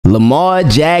Lamar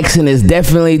Jackson is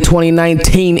definitely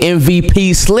 2019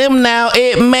 MVP. Slim now,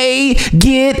 it may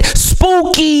get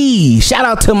spooky. Shout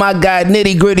out to my guy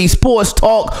NittyGritty Sports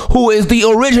Talk, who is the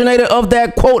originator of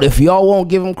that quote. If y'all won't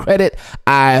give him credit,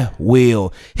 I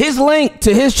will. His link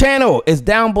to his channel is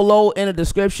down below in the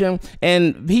description,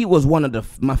 and he was one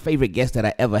of my favorite guests that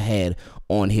I ever had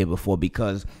on here before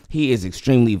because he is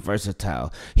extremely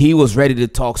versatile. He was ready to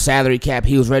talk salary cap.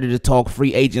 He was ready to talk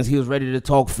free agents. He was ready to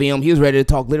talk film. He was ready to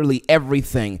talk literally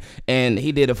everything, and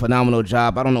he did a phenomenal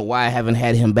job. I don't know why I haven't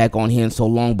had him back on here in so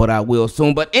long, but I will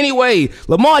soon. But anyway,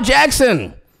 Lamar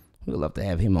Jackson. We'd love to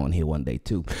have him on here one day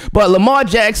too. But Lamar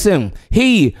Jackson,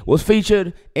 he was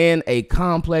featured in a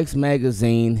Complex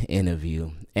magazine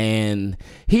interview. And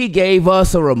he gave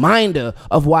us a reminder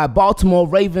of why Baltimore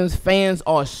Ravens fans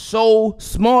are so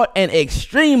smart and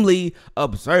extremely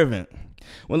observant.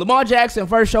 When Lamar Jackson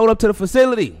first showed up to the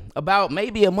facility about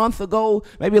maybe a month ago,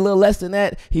 maybe a little less than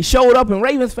that, he showed up and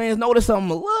Ravens fans noticed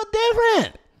something a little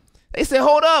different. They said,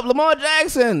 hold up, Lamar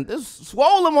Jackson, this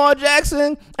swole Lamar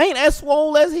Jackson ain't as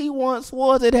swole as he once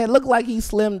was. It had looked like he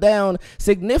slimmed down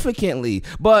significantly,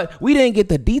 but we didn't get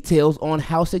the details on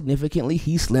how significantly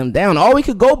he slimmed down. All we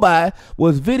could go by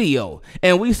was video,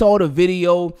 and we saw the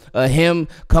video of him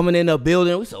coming in the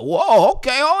building. We said, whoa,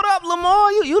 okay, hold up,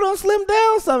 Lamar, you done slimmed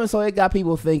down something. So it got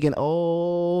people thinking,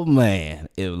 oh man,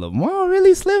 if Lamar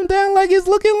really slimmed down like it's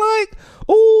looking like,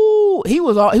 ooh, he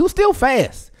was still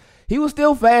fast. He was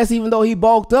still fast even though he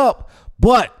bulked up,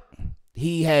 but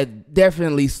he had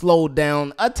definitely slowed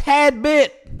down a tad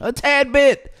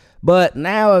bit. But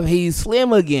now if he's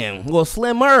slim again, well,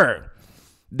 slimmer,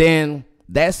 then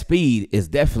that speed is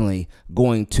definitely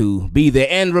going to be there.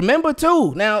 And remember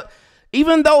too, now,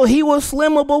 even though he was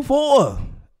slimmer before,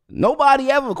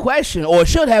 nobody ever questioned or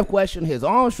should have questioned his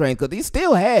arm strength because he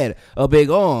still had a big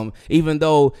arm even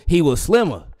though he was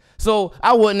slimmer. So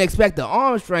I wouldn't expect the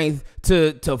arm strength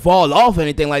to fall off or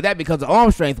anything like that because the arm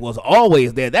strength was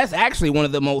always there. That's actually one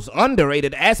of the most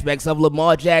underrated aspects of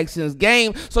Lamar Jackson's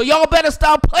game. So y'all better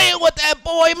stop playing with that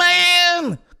boy,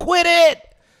 man. Quit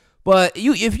it. But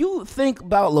if you think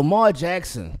about Lamar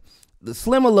Jackson, the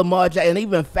slimmer Lamar Jackson, and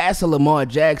even faster Lamar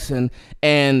Jackson,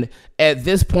 and at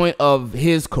this point of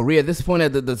his career, this point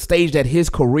at the stage that his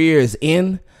career is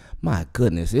in, my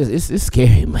goodness, it's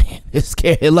scary, man. It's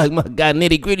scary. Like my guy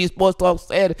NittyGritty Sports Talk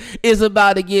said, it's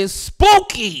about to get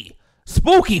spooky.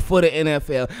 Spooky for the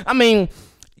NFL. I mean,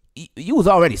 you was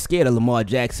already scared of Lamar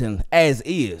Jackson as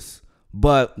is,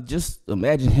 but just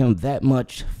imagine him that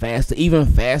much faster,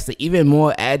 even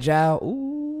more agile.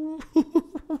 Ooh.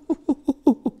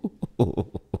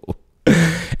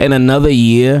 And another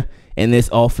year in this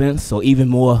offense, so even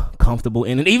more comfortable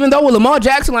in it. Even though with Lamar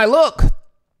Jackson, like, look,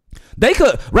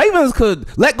 Ravens could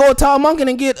let go of Tom Monken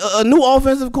and get a new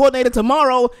offensive coordinator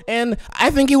tomorrow, and I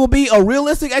think it would be a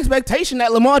realistic expectation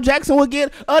that Lamar Jackson would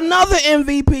get another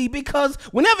MVP because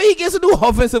whenever he gets a new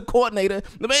offensive coordinator,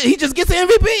 he just gets an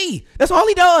MVP. That's all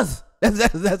he does.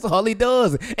 That's all he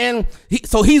does. And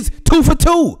so he's 2 for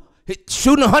 2,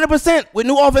 shooting 100% with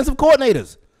new offensive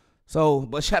coordinators. So,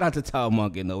 but shout out to Tom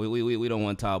Monken, though. We don't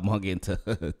want Tom Monken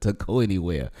to go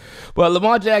anywhere. But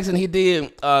Lamar Jackson, he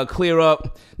did clear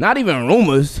up, not even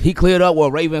rumors, he cleared up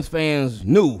what Ravens fans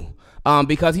knew.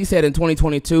 Because he said in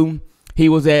 2022, he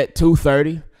was at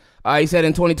 230. He said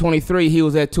in 2023, he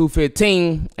was at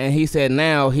 215. And he said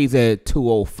now he's at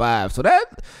 205. So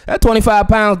that 25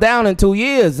 pounds down in 2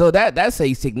 years. So that's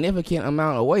a significant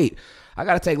amount of weight. I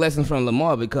got to take lessons from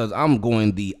Lamar because I'm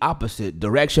going the opposite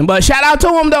direction. But shout out to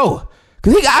him, though,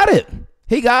 because he got it.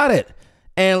 He got it.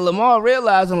 And Lamar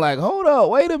realizing, like, hold up,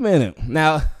 wait a minute.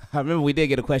 Now, I remember we did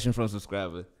get a question from a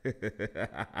subscriber.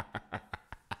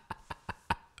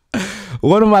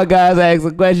 One of my guys asked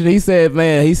a question. He said,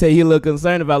 he looked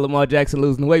concerned about Lamar Jackson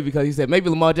losing weight because he said maybe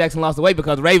Lamar Jackson lost the weight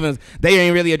because Ravens, they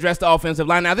ain't really addressed the offensive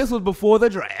line. Now, this was before the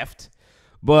draft.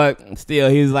 But still,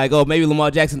 he's like, oh, maybe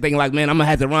Lamar Jackson thinking like, man, I'm going to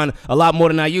have to run a lot more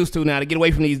than I used to now to get away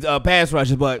from these pass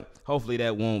rushes. But hopefully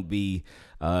that won't be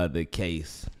the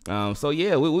case. So,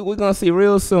 yeah, we're going to see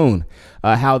real soon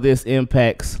how this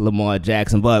impacts Lamar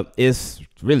Jackson. But it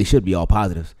really should be all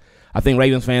positives. I think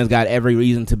Ravens fans got every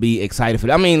reason to be excited for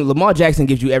that. I mean, Lamar Jackson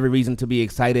gives you every reason to be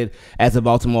excited as a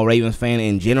Baltimore Ravens fan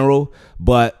in general.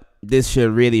 But this should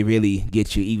really, really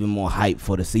get you even more hype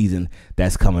for the season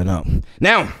that's coming up.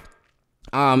 Now,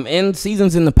 in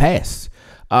seasons in the past,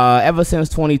 ever since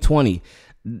 2020,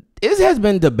 it has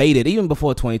been debated, even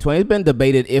before 2020, it's been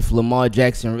debated if Lamar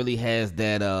Jackson really has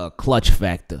that clutch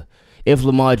factor. If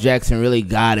Lamar Jackson really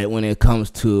got it when it comes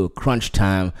to crunch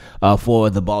time for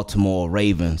the Baltimore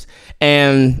Ravens.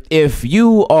 And if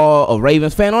you are a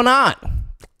Ravens fan or not,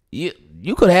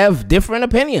 you could have different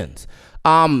opinions.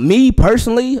 Me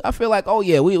personally, I feel like, oh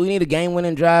yeah, we need a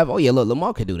game-winning drive. Oh yeah, look,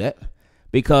 Lamar could do that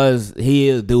because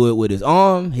he'll do it with his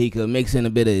arm. He could mix in a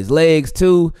bit of his legs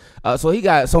too. So he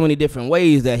got so many different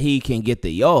ways that he can get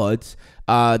the yards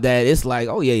that it's like,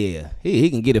 oh yeah, he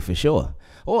can get it for sure.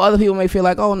 Or other people may feel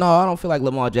like, oh no, I don't feel like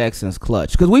Lamar Jackson's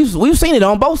clutch, because we've seen it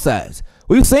on both sides.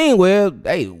 We've seen where,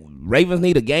 hey, Ravens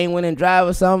need a game-winning drive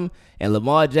or something, and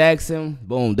Lamar Jackson,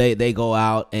 boom, they go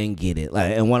out and get it.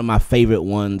 Like, and one of my favorite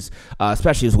ones,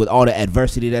 especially with all the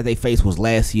adversity that they faced, was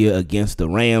last year against the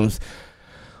Rams.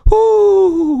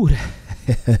 Whoo,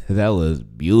 that was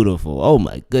beautiful. Oh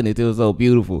my goodness, it was so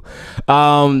beautiful.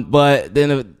 But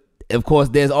then, of course,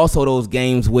 there's also those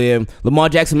games where Lamar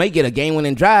Jackson may get a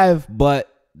game-winning drive, but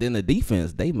then the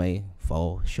defense, they may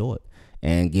fall short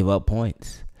and give up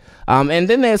points. And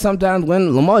then there's sometimes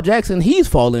when Lamar Jackson, he's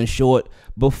falling short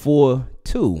before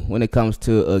too when it comes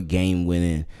to a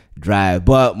game-winning drive.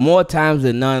 But more times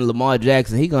than none, Lamar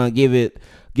Jackson, he's gonna give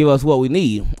us what we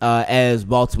need as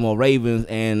Baltimore Ravens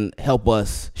and help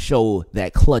us show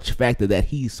that clutch factor that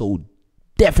he so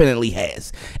definitely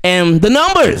has. And the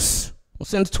numbers.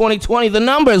 Since 2020, the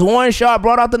numbers. Warren Sharp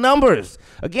brought out the numbers.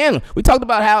 Again, we talked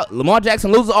about how Lamar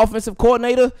Jackson loses offensive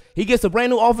coordinator. He gets a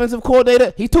brand new offensive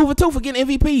coordinator. He's 2 for 2 for getting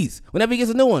MVPs whenever he gets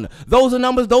a new one. Those are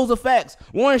numbers. Those are facts.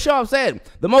 Warren Sharp said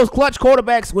the most clutch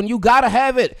quarterbacks when you got to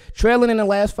have it, trailing in the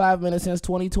last 5 minutes since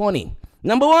 2020.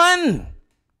 Number 1,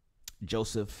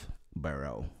 Joseph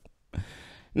Burrow.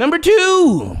 Number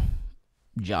 2,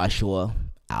 Joshua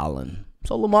Allen.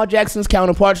 So Lamar Jackson's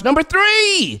counterparts. Number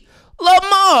 3,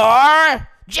 Lamar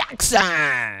Jackson.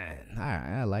 All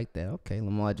right, I like that. Okay,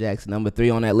 Lamar Jackson, number 3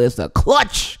 on that list of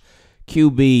clutch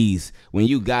QBs when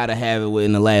you got to have it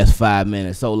within the last 5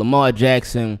 minutes. So Lamar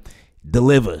Jackson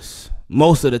delivers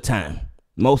most of the time.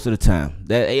 Most of the time.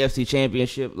 That AFC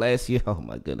Championship last year, oh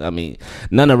my goodness. I mean,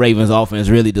 none of Ravens offense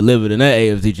really delivered in that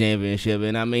AFC Championship.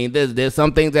 And I mean, there's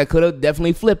some things that could have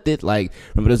definitely flipped it. Like,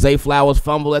 remember the Zay Flowers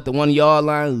fumble at the 1 yard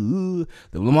line? Ooh,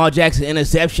 the Lamar Jackson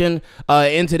interception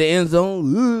into the end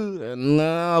zone? Ooh,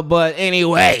 no, but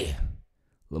anyway,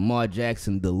 Lamar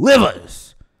Jackson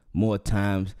delivers more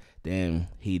times than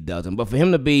he doesn't. But for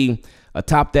him to be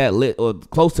atop that list, or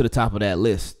close to the top of that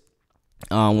list,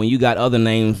 when you got other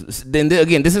names, then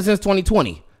again, this is since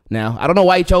 2020. Now, I don't know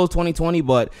why he chose 2020,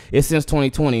 but it's since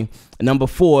 2020. Number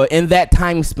 4 in that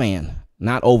time span,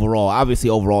 not overall. Obviously,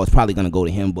 overall, it's probably going to go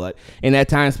to him, but in that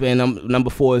time span, number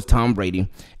 4 is Tom Brady,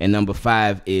 and number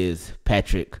 5 is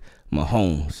Patrick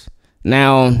Mahomes.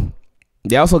 Now,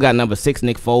 they also got number 6,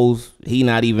 Nick Foles. He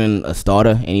not even a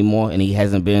starter anymore, and he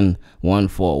hasn't been one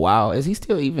for a while. Is he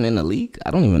still even in the league?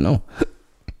 I don't even know.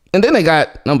 And then they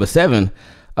got number 7,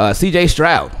 CJ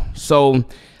Stroud. So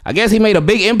I guess he made a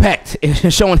big impact in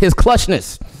showing his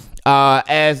clutchness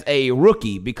as a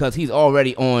rookie, because he's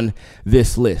already on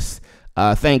this list.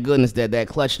 Thank goodness that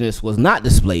clutchness was not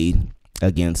displayed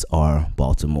against our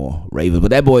Baltimore Ravens.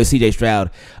 But that boy CJ Stroud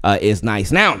is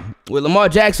nice. Now, with Lamar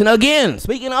Jackson again,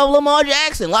 speaking of Lamar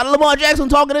Jackson, a lot of Lamar Jackson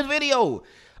talk in this video.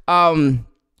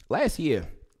 Last year,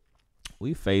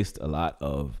 we faced a lot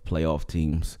of playoff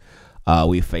teams.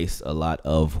 We faced a lot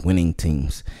of winning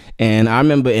teams. And I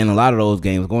remember in a lot of those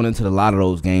games, going into a lot of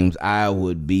those games, I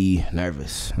would be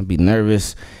nervous. I'd be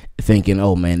nervous thinking,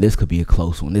 oh man, this could be a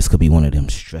close one. This could be one of them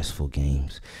stressful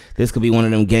games. This could be one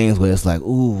of them games where it's like,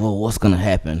 ooh, well, what's going to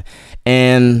happen?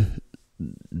 And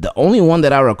the only one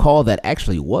that I recall that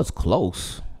actually was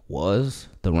close was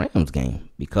the Rams game,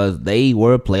 because they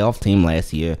were a playoff team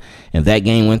last year, and that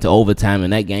game went to overtime,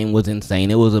 and that game was insane.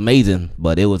 It was amazing,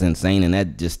 but it was insane, and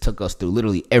that just took us through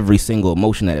literally every single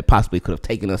emotion that it possibly could have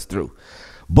taken us through.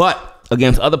 But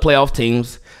against other playoff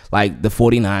teams like the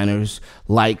 49ers,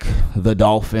 like the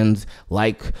Dolphins,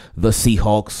 like the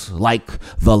Seahawks, like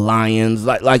the Lions,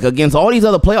 like against all these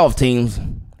other playoff teams,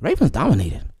 Ravens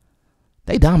dominated.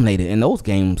 They dominated, and those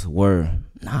games were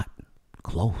not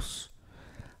close.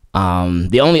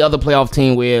 The only other playoff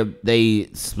team where they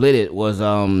split it was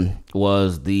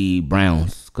the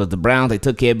Browns, because the Browns, they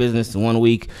took care of business in 1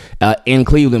 week in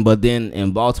Cleveland, but then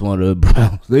in Baltimore, the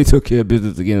Browns, they took care of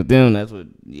business against them. That's what,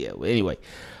 yeah. Well, anyway,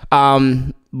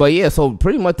 but yeah, so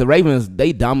pretty much the Ravens,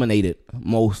 they dominated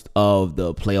most of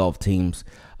the playoff teams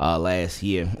last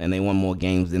year, and they won more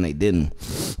games than they didn't.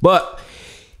 But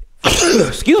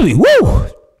excuse me, woo.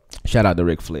 Shout out to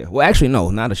Ric Flair. Well, actually,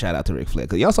 no, not a shout out to Ric Flair,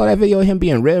 because y'all saw that video of him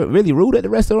being really rude at the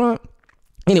restaurant.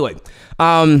 Anyway,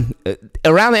 around the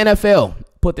NFL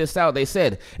put this out. They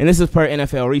said, and this is per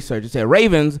NFL research, it said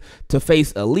Ravens to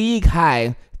face a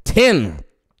league-high 10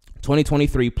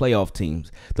 2023 playoff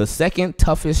teams, the second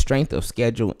toughest strength of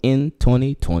schedule in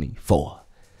 2024.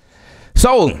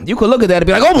 So you could look at that and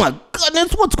be like, oh my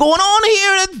goodness, what's going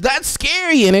on here? That's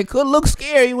scary. And it could look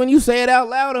scary when you say it out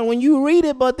loud and when you read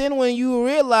it. But then when you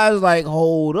realize, like,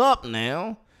 hold up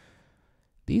now,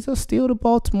 these are still the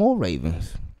Baltimore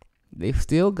Ravens. They've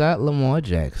still got Lamar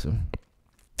Jackson.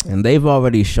 And they've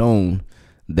already shown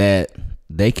that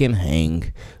they can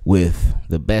hang with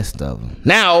the best of them.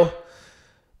 Now,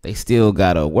 they still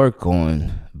got to work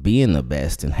on being the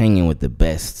best and hanging with the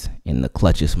best in the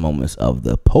clutchest moments of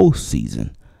the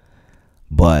postseason.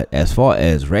 But as far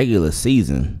as regular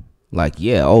season, like,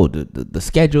 the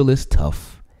schedule is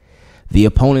tough. The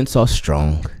opponents are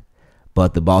strong.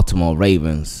 But the Baltimore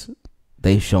Ravens,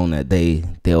 they've shown that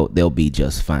they'll be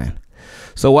just fine.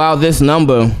 So while this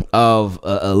number of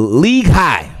a league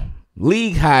high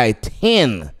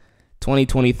 10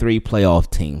 2023 playoff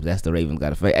teams, that's the Ravens got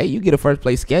to face. Hey, you get a first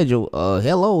place schedule.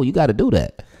 Hello, you got to do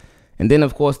that. And then,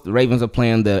 of course, the Ravens are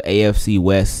playing the AFC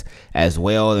West as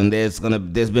well. And there's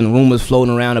been rumors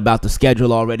floating around about the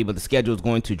schedule already, but the schedule is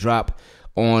going to drop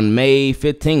on May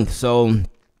 15th. So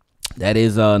that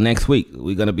is next week.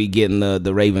 We're going to be getting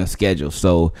the Ravens schedule.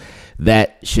 So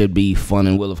that should be fun,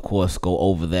 and we'll, of course, go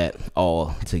over that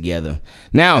all together.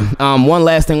 Now, one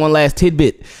last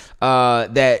tidbit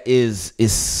that is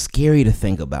scary to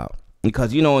think about.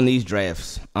 Because, in these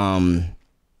drafts,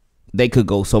 they could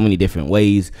go so many different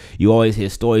ways. You always hear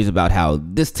stories about how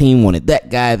this team wanted that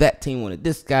guy, that team wanted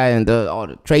this guy, and all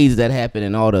the trades that happen,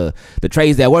 and all the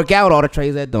trades that work out, all the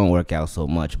trades that don't work out so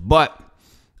much. But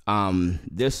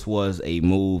this was a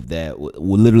move that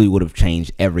literally would have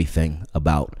changed everything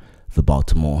about the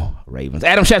Baltimore Ravens.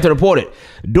 Adam Schefter reported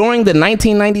during the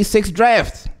 1996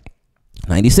 draft.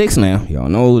 96 now. Y'all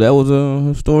know that was a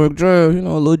historic draft. A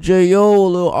little J.O., a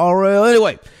little R.L.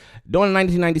 Anyway, during the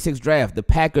 1996 draft, the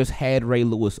Packers had Ray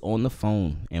Lewis on the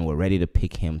phone and were ready to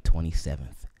pick him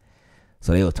 27th.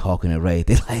 So they were talking to Ray.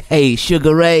 They're like, hey,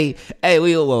 Sugar Ray. Hey,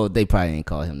 they probably ain't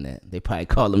call him that. They probably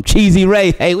call him Cheesy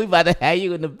Ray. Hey, we about to have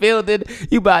you in the building.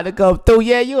 You about to come through.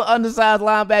 Yeah, you an undersized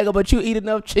linebacker, but you eat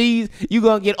enough cheese, you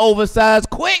going to get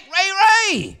oversized quick,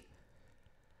 Ray.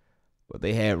 But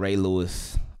they had Ray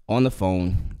Lewis on the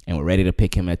phone and were ready to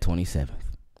pick him at 27th.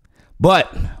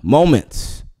 But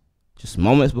just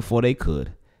moments before they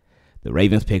could, the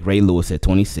Ravens picked Ray Lewis at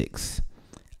 26.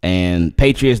 And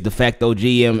Patriots de facto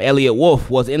GM Elliott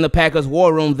Wolf was in the Packers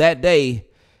war room that day,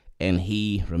 and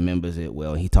he remembers it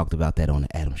well. He talked about that on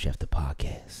the Adam Schefter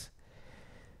podcast.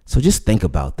 So just think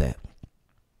about that.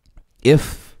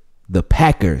 If the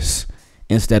Packers,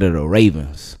 instead of the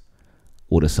Ravens,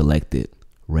 would have selected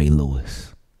Ray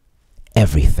Lewis,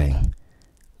 everything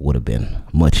would have been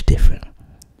much different.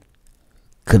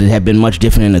 Could it have been much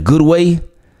different in a good way?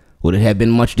 Would it have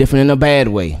been much different in a bad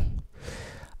way?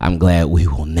 I'm glad we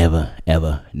will never,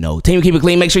 ever know. Team, keep it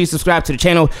clean. Make sure you subscribe to the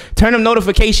channel. Turn them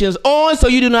notifications on so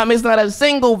you do not miss not a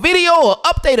single video or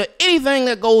update or anything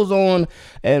that goes on.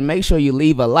 And make sure you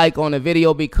leave a like on the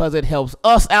video because it helps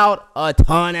us out a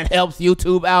ton. It helps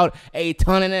YouTube out a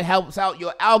ton, and it helps out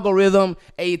your algorithm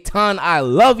a ton. I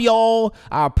love y'all.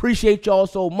 I appreciate y'all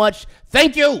so much.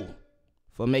 Thank you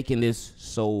for making this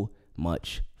so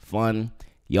much fun.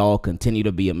 Y'all continue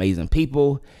to be amazing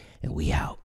people, and we out.